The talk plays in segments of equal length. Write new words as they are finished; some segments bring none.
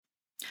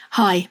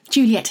Hi,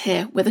 Juliet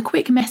here with a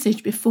quick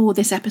message before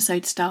this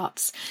episode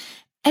starts.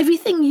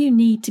 Everything you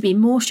need to be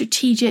more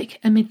strategic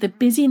amid the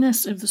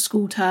busyness of the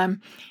school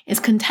term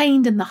is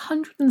contained in the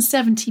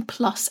 170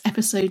 plus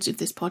episodes of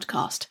this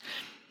podcast.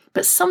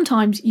 But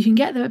sometimes you can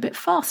get there a bit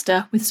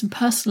faster with some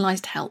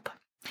personalised help.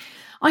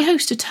 I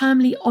host a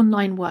termly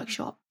online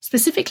workshop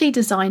specifically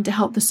designed to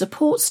help the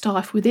support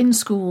staff within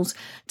schools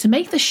to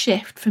make the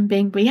shift from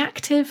being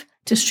reactive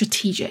to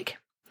strategic.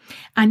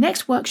 Our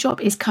next workshop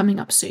is coming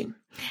up soon,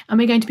 and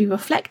we're going to be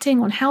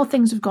reflecting on how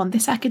things have gone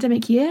this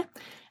academic year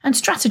and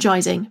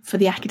strategising for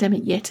the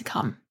academic year to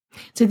come,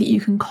 so that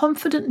you can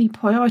confidently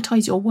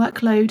prioritise your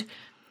workload,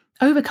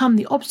 overcome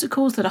the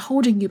obstacles that are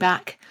holding you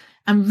back,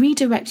 and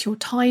redirect your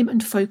time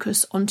and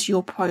focus onto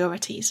your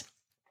priorities.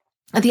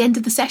 At the end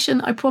of the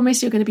session, I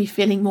promise you're going to be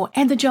feeling more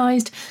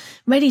energised,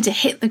 ready to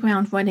hit the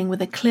ground running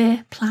with a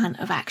clear plan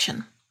of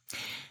action.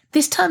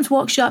 This term's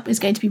workshop is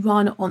going to be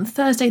run on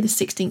Thursday the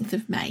 16th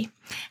of May,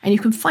 and you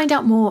can find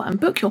out more and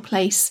book your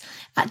place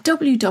at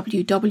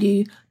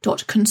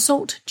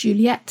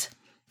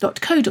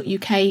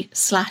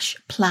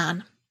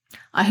www.consultjuliet.co.uk/plan.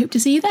 I hope to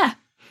see you there.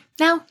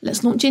 Now,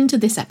 let's launch into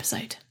this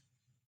episode.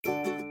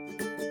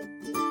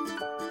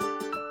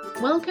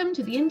 Welcome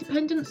to the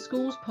Independent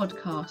Schools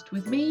podcast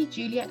with me,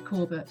 Juliet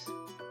Corbett.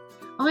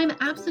 I'm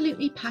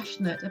absolutely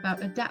passionate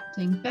about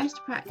adapting best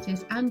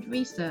practice and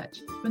research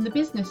from the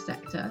business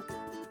sector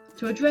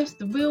to address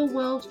the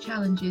real-world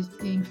challenges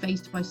being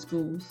faced by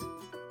schools.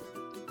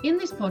 In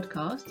this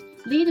podcast,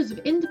 leaders of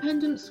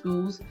independent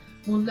schools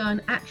will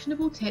learn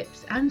actionable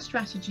tips and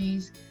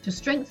strategies to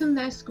strengthen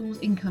their school's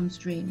income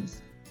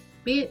streams,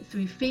 be it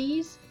through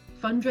fees,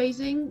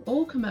 fundraising,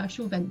 or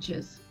commercial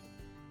ventures.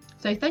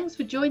 So thanks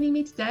for joining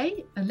me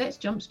today, and let's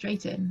jump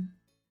straight in.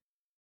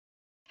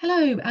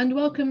 Hello, and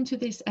welcome to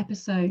this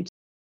episode.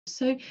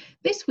 So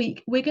this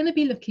week, we're going to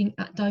be looking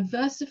at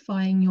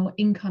diversifying your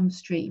income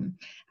stream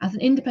as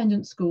an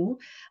independent school,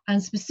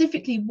 and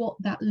specifically what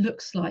that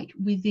looks like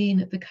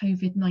within the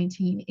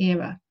COVID-19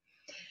 era.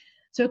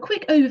 So a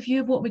quick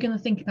overview of what we're going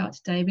to think about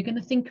today. We're going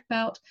to think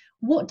about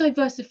what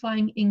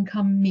diversifying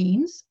income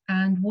means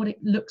and what it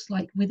looks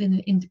like within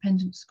an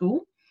independent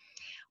school.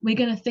 We're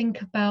going to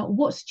think about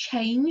what's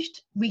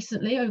changed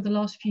recently over the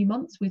last few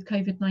months with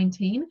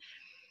COVID-19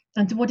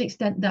 and to what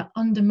extent that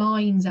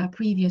undermines our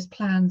previous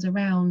plans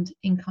around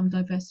income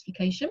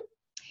diversification.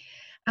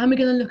 And we're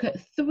going to look at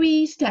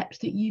 3 steps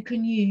that you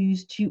can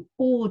use to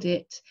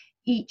audit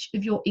each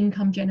of your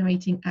income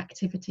generating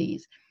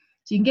activities.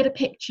 So you can get a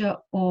picture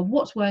of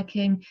what's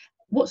working,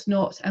 what's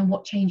not, and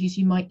what changes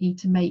you might need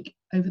to make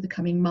over the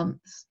coming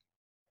months.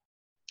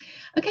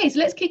 Okay, so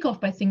let's kick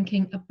off by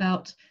thinking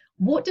about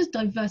what does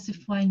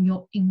diversifying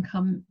your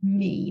income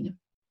mean?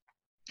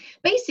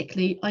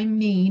 Basically, I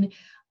mean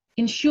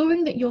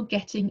ensuring that you're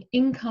getting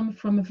income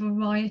from a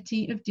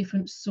variety of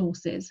different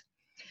sources.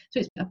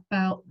 So it's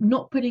about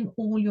not putting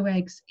all your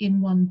eggs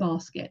in one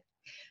basket.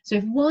 So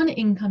if one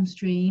income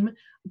stream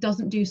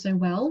doesn't do so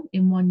well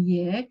in one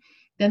year,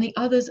 then the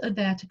others are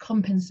there to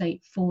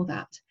compensate for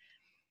that.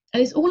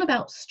 And it's all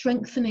about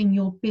strengthening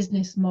your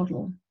business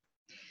model.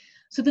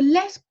 So the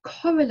less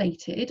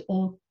correlated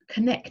or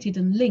connected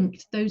and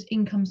linked those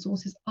income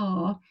sources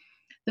are,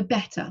 the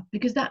better,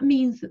 because that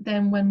means that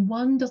then when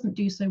one doesn't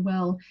do so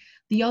well,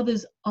 the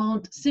others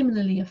aren't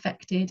similarly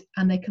affected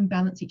and they can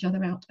balance each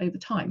other out over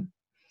time.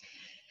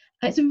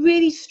 And it's a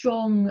really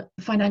strong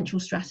financial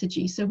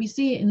strategy. So we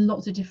see it in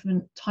lots of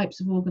different types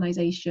of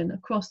organisation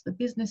across the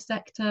business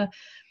sector.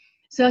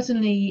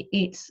 Certainly,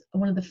 it's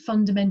one of the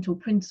fundamental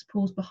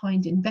principles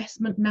behind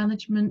investment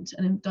management,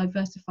 and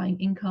diversifying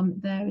income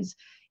there is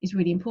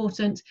really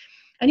important.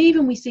 And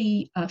even we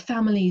see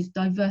families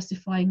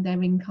diversifying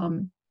their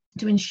income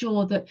to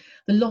ensure that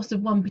the loss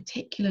of one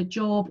particular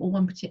job or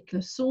one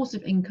particular source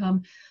of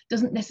income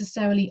doesn't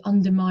necessarily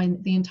undermine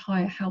the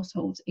entire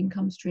household's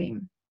income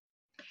stream.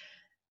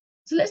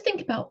 So let's think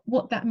about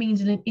what that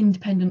means in an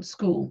independent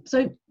school.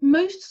 So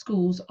most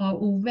schools are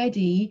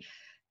already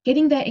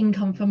getting their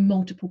income from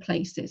multiple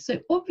places. So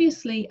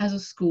obviously, as a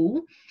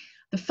school,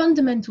 the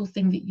fundamental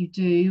thing that you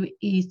do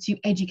is to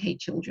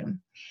educate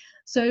children.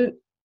 So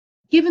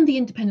given the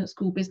independent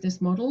school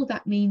business model,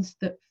 that means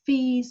that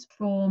fees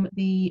from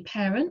the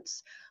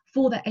parents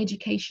for that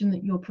education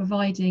that you're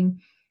providing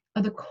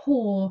are the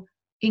core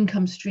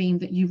income stream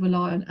that you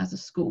rely on as a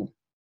school.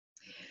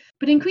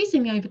 But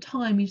increasingly over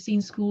time, we've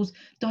seen schools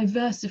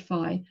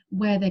diversify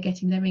where they're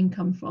getting their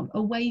income from,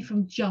 away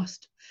from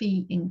just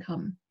fee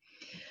income.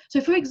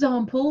 So for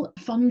example,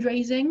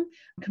 fundraising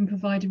can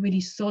provide a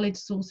really solid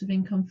source of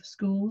income for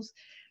schools.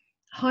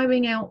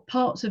 Hiring out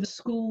parts of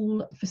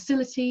school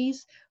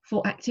facilities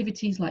for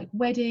activities like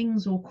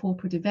weddings or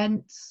corporate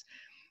events,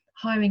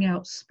 hiring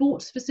out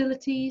sports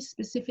facilities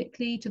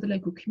specifically to the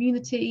local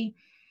community.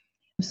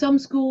 Some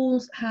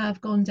schools have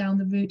gone down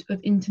the route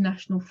of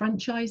international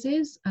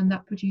franchises, and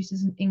that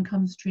produces an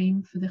income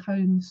stream for the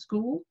home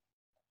school.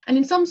 And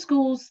in some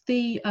schools,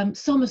 the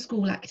summer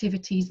school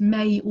activities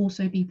may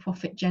also be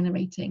profit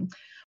generating.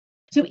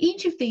 So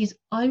each of these,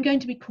 I'm going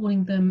to be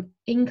calling them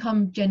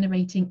income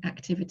generating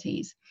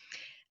activities.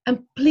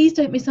 And please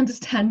don't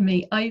misunderstand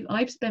me.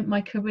 I've spent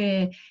my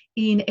career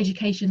in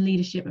education,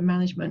 leadership and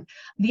management.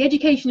 The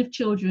education of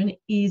children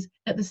is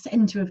at the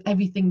centre of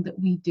everything that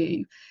we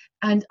do.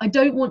 And I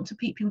don't want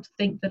people to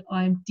think that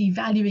I'm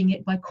devaluing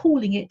it by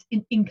calling it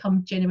an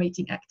income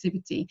generating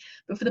activity.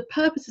 But for the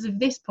purposes of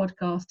this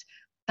podcast,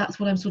 that's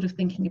what I'm sort of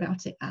thinking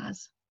about it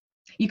as.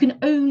 You can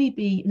only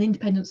be an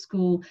independent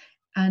school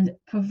and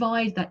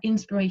provide that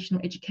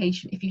inspirational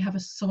education if you have a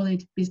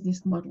solid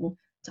business model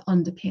to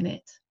underpin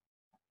it.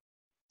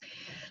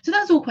 So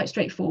that's all quite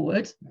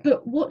straightforward,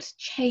 but what's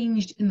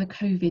changed in the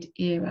COVID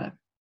era?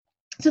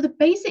 So the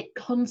basic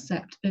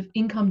concept of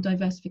income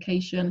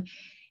diversification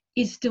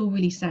is still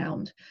really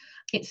sound.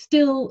 It's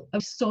still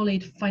a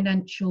solid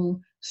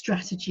financial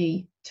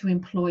strategy to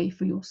employ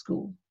for your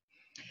school.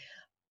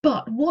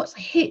 But what's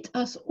hit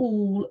us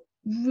all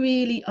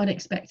really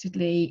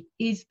unexpectedly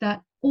is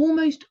that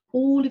almost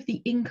all of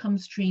the income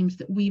streams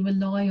that we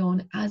rely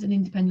on as an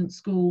independent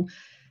school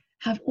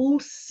have all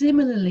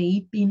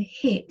similarly been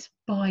hit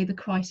by the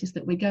crisis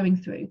that we're going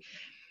through.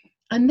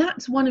 And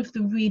that's one of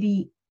the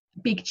really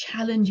big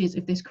challenges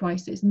of this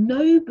crisis.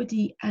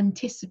 Nobody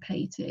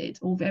anticipated,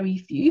 or very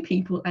few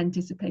people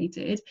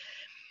anticipated,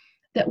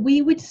 that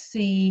we would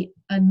see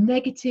a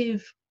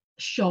negative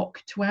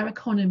shock to our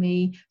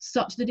economy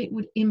such that it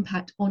would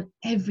impact on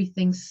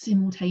everything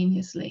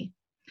simultaneously.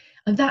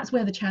 And that's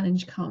where the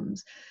challenge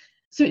comes.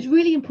 So it's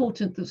really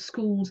important that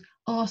schools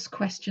ask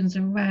questions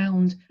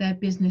around their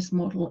business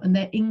model and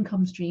their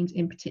income streams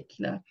in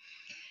particular.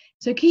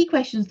 So key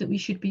questions that we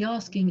should be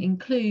asking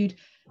include,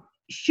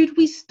 should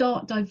we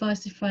start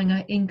diversifying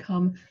our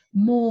income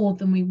more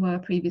than we were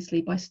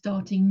previously by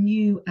starting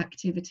new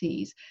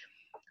activities?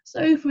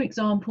 So, for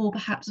example,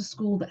 perhaps a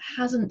school that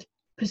hasn't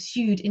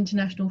pursued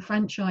international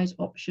franchise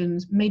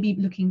options may be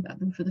looking at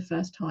them for the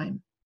first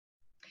time.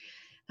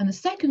 And the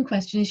second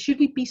question is, should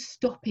we be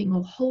stopping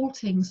or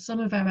halting some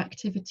of our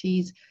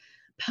activities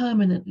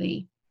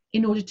permanently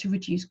in order to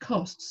reduce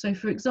costs? So,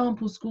 for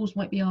example, schools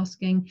might be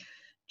asking,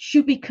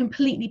 should we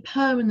completely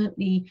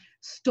permanently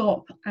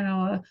stop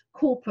our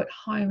corporate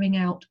hiring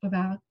out of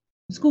our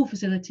school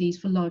facilities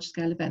for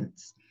large-scale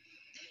events?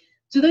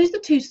 So those are the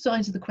two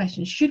sides of the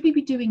question. Should we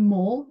be doing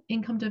more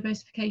income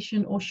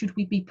diversification, or should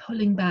we be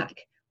pulling back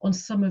on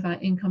some of our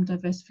income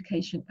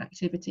diversification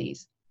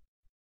activities?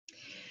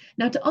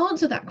 Now, to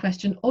answer that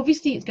question,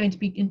 obviously it's going to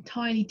be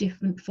entirely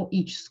different for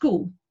each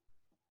school.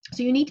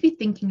 So you need to be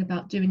thinking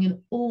about doing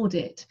an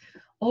audit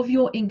of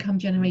your income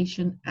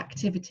generation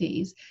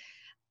activities.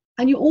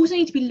 And you also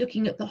need to be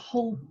looking at the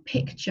whole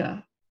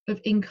picture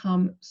of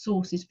income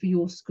sources for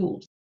your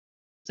schools.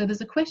 So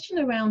there's a question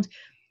around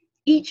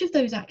each of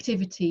those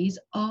activities.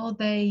 Are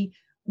they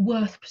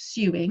worth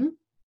pursuing,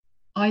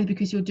 either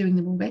because you're doing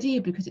them already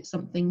or because it's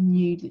something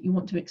new that you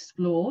want to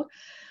explore?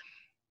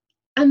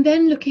 And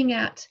then looking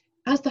at,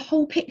 as the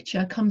whole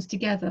picture comes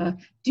together,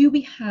 do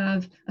we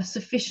have a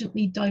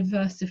sufficiently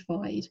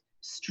diversified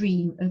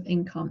stream of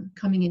income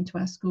coming into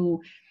our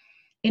school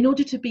in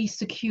order to be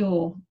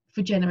secure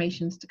for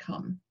generations to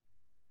come?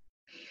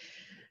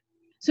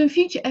 So in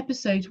future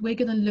episodes, we're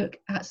going to look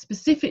at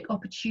specific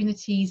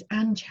opportunities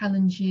and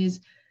challenges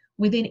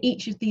within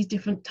each of these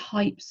different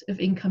types of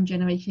income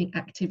generating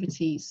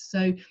activities.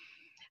 So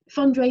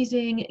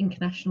fundraising,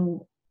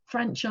 international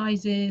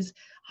franchises,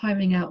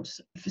 hiring out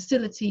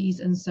facilities,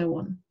 and so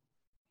on.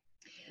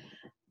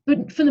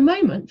 But for the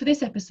moment, for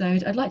this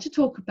episode, I'd like to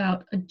talk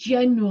about a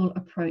general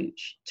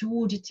approach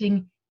to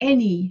auditing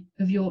any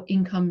of your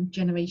income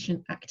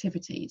generation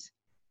activities.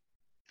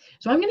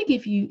 So I'm going to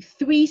give you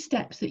 3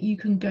 steps that you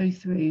can go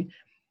through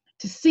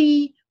to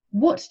see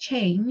what's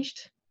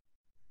changed,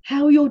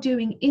 how you're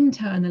doing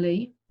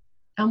internally,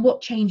 and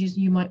what changes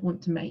you might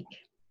want to make.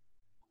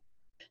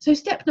 So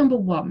step number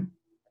 1,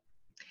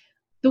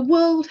 the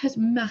world has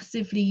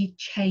massively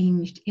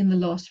changed in the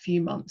last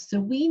few months. So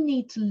we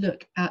need to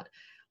look at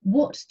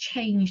what's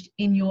changed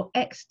in your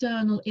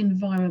external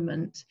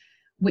environment,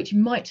 which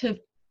might have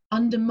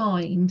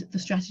undermined the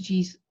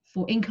strategies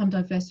for income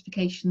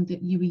diversification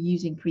that you were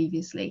using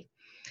previously.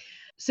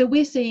 So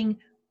we're seeing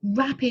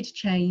rapid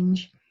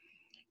change,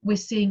 we're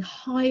seeing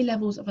high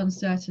levels of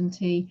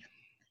uncertainty,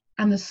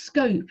 and the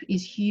scope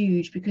is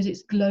huge because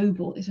it's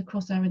global, it's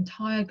across our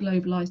entire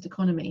globalized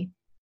economy.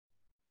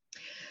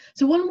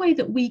 So one way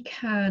that we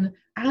can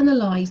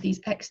analyze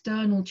these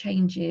external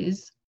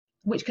changes,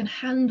 which can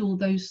handle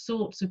those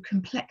sorts of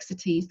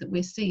complexities that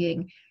we're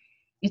seeing,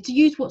 is to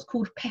use what's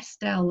called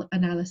PESTEL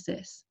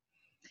analysis.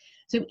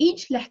 So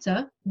each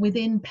letter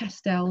within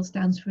PESTEL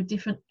stands for a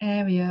different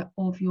area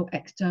of your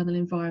external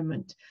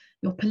environment: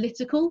 your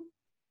political,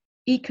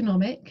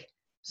 economic,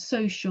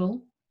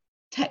 social,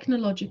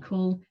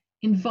 technological,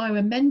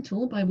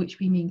 environmental, by which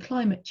we mean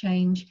climate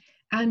change,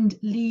 and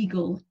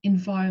legal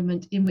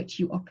environment in which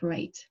you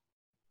operate.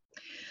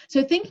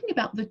 So thinking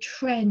about the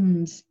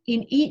trends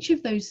in each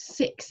of those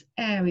 6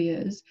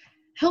 areas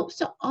helps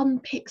to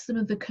unpick some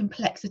of the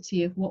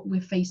complexity of what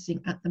we're facing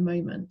at the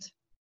moment.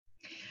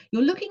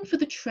 You're looking for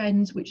the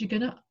trends which are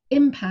going to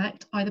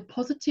impact either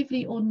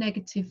positively or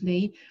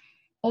negatively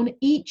on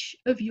each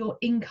of your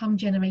income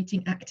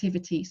generating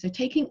activities, so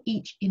taking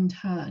each in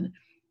turn,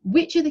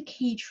 which are the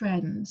key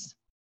trends?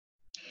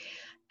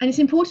 And it's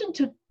important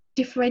to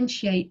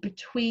differentiate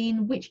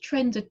between which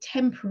trends are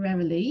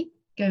temporarily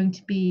going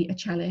to be a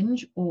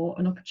challenge or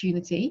an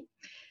opportunity,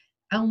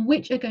 and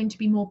which are going to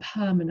be more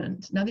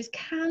permanent. Now, this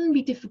can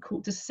be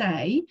difficult to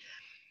say,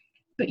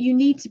 but you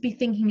need to be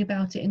thinking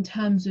about it in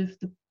terms of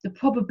the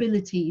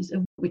probabilities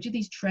of which of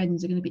these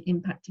trends are going to be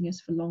impacting us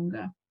for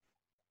longer.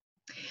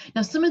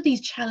 Now, some of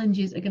these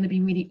challenges are going to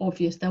be really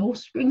obvious. They'll all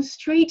spring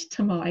straight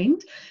to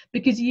mind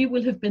because you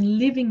will have been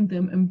living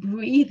them and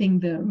breathing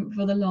them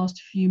for the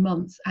last few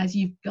months as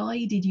you've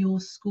guided your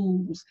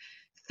schools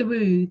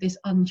through this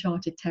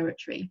uncharted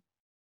territory.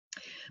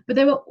 But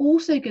there are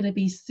also going to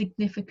be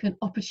significant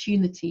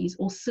opportunities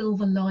or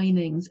silver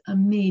linings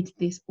amid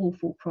this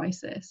awful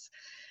crisis.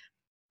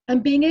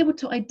 And being able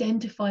to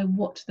identify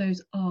what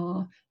those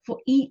are for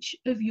each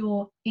of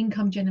your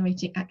income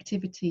generating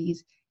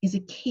activities is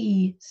a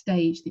key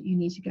stage that you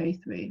need to go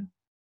through.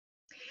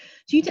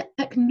 So you need to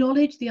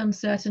acknowledge the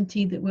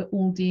uncertainty that we're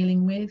all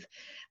dealing with,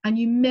 and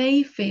you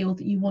may feel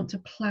that you want to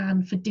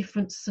plan for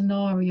different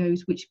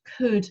scenarios which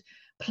could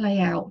play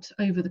out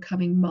over the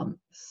coming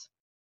months.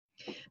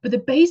 But the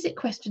basic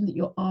question that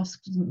you're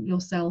asking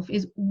yourself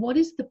is, what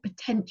is the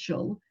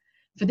potential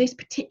for this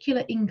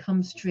particular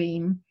income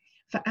stream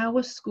for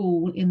our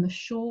school in the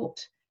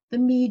short, the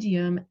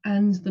medium,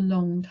 and the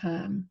long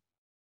term?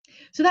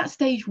 So that's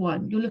stage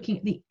one. You're looking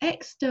at the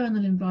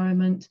external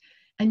environment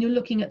and you're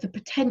looking at the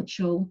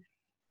potential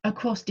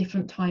across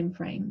different time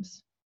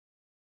frames.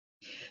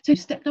 So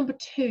step number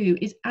two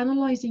is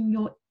analysing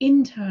your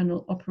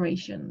internal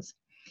operations.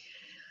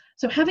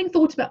 So having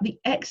thought about the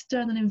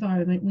external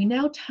environment, we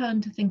now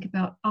turn to think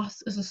about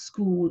us as a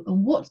school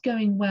and what's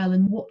going well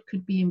and what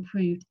could be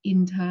improved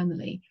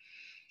internally.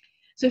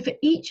 So for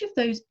each of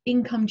those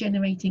income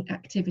generating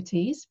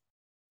activities,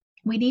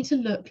 we need to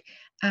look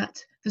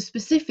at the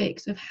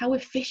specifics of how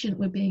efficient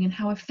we're being and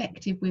how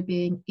effective we're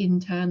being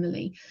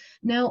internally.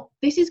 Now,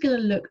 this is going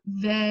to look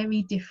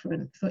very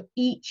different for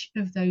each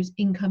of those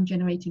income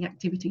generating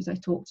activities I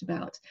talked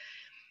about.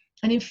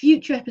 And in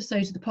future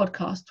episodes of the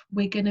podcast,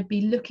 we're going to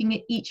be looking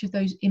at each of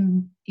those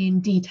in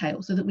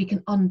detail so that we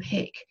can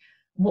unpick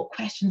what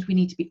questions we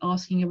need to be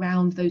asking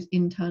around those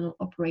internal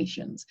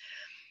operations.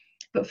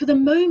 But for the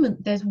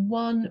moment, there's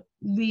one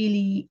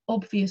really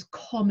obvious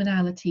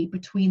commonality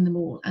between them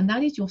all, and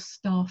that is your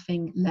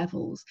staffing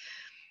levels.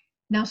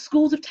 Now,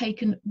 schools have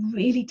taken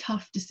really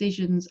tough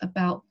decisions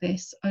about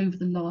this over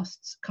the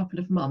last couple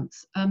of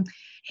months.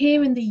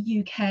 Here in the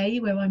UK,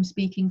 where I'm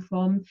speaking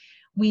from,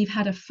 we've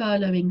had a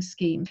furloughing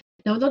scheme.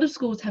 Now, a lot of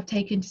schools have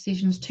taken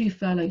decisions to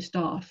furlough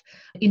staff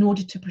in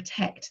order to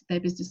protect their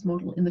business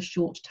model in the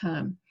short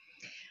term.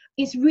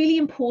 It's really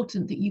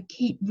important that you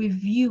keep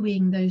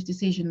reviewing those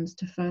decisions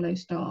to furlough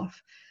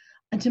staff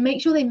and to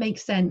make sure they make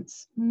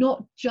sense,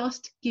 not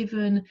just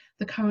given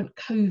the current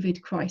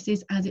COVID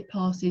crisis as it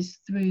passes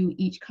through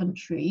each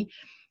country.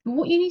 But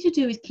what you need to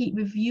do is keep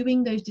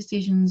reviewing those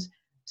decisions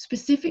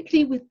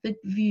specifically with the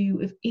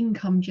view of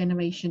income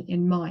generation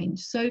in mind.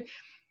 So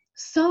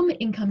some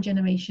income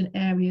generation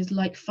areas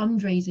like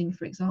fundraising,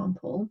 for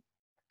example,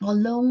 are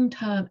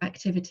long-term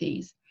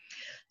activities.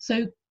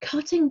 So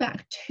cutting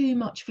back too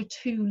much for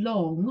too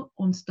long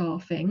on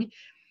staffing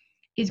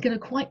is going to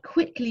quite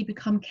quickly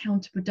become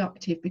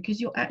counterproductive because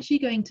you're actually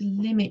going to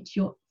limit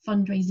your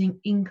fundraising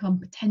income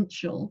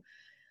potential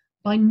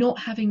by not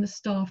having the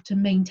staff to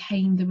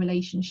maintain the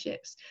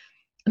relationships.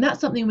 And that's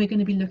something we're going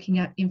to be looking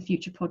at in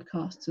future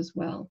podcasts as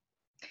well.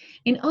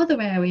 In other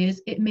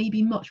areas, it may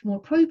be much more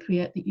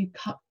appropriate that you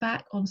cut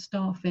back on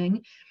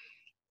staffing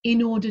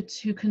in order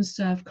to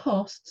conserve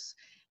costs,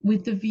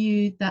 with the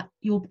view that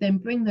you'll then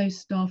bring those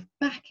staff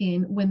back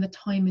in when the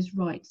time is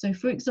right. So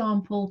for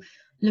example,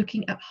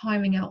 looking at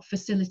hiring out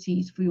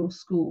facilities for your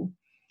school.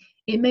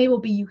 It may well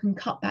be you can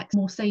cut back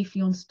more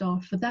safely on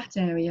staff for that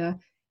area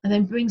and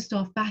then bring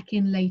staff back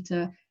in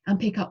later and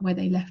pick up where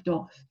they left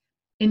off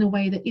in a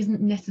way that isn't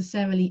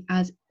necessarily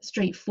as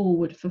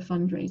straightforward for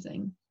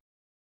fundraising.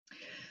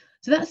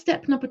 So that's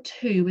step number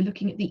two. We're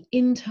looking at the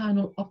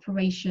internal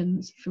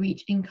operations for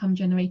each income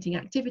generating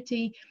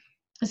activity,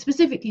 and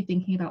specifically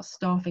thinking about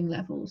staffing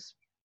levels.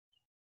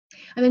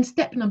 And then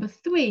step number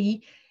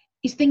three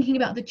is thinking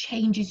about the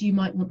changes you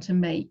might want to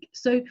make.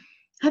 So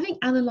having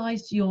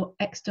analysed your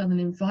external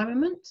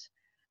environment,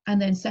 and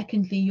then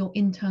secondly, your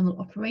internal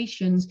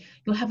operations,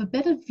 you'll have a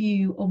better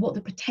view of what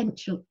the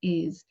potential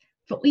is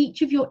for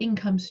each of your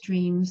income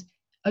streams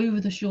over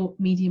the short,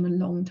 medium, and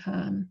long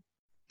term.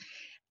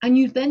 And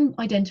you've then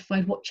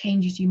identified what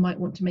changes you might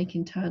want to make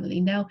internally.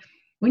 Now,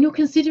 when you're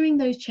considering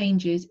those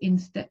changes in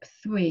step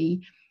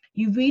three,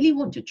 you really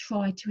want to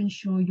try to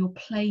ensure you're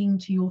playing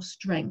to your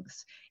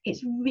strengths.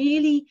 It's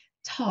really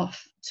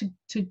tough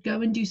to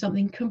go and do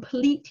something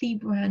completely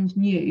brand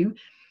new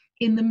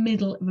in the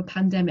middle of a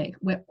pandemic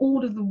where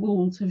all of the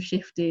rules have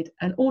shifted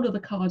and all of the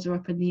cards are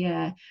up in the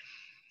air.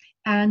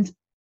 And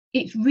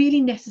it's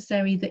really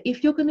necessary that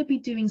if you're going to be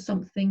doing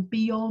something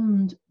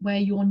beyond where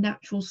your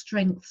natural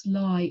strengths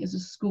lie as a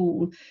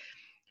school,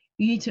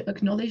 You need to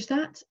acknowledge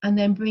that and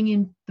then bring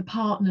in the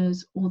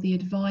partners or the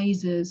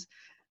advisors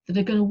that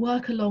are going to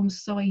work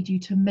alongside you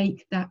to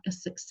make that a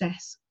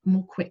success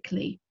more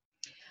quickly.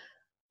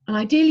 And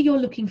ideally, you're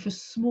looking for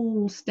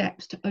small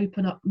steps to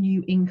open up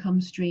new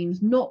income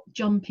streams, not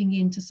jumping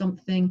into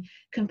something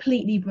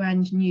completely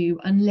brand new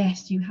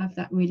unless you have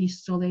that really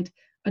solid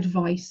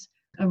advice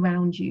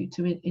around you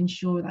to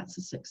ensure that's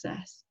a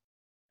success.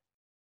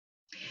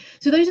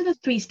 So those are the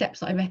 3 steps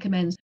that I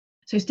recommend.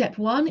 So step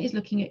 1 is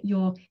looking at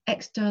your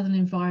external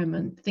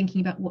environment,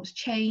 thinking about what's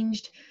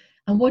changed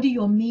and what are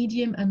your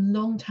medium and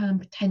long-term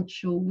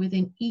potential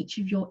within each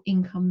of your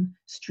income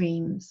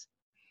streams.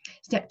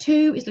 Step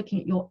 2 is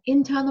looking at your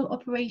internal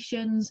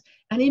operations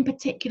and in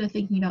particular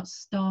thinking about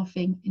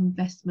staffing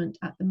investment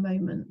at the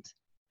moment.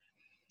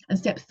 And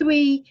step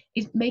 3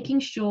 is making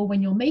sure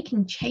when you're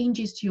making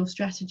changes to your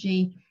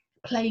strategy,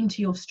 playing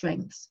to your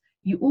strengths.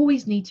 You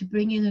always need to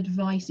bring in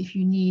advice if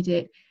you need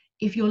it,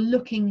 if you're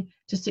looking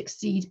to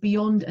succeed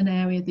beyond an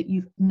area that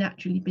you've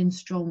naturally been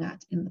strong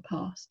at in the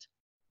past.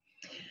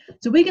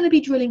 So we're going to be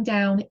drilling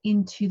down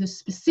into the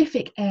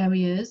specific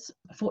areas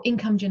for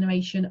income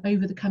generation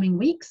over the coming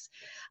weeks.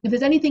 If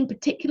there's anything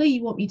particular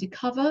you want me to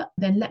cover,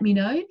 then let me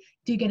know.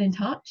 Do get in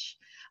touch.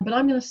 But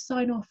I'm going to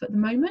sign off at the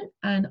moment,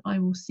 and I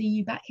will see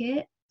you back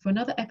here for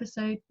another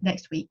episode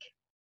next week.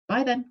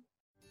 Bye then.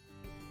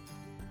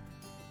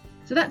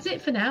 So that's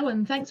it for now,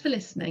 and thanks for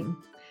listening.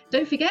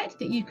 Don't forget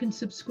that you can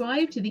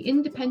subscribe to the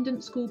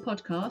Independent School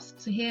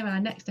Podcast to hear our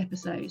next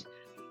episode,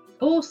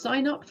 or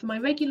sign up for my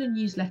regular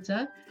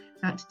newsletter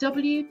at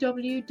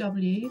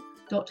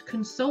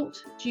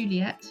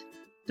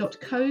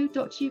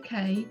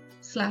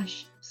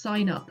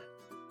www.consultjuliet.co.uk/sign up.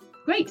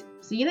 Great,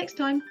 see you next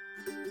time.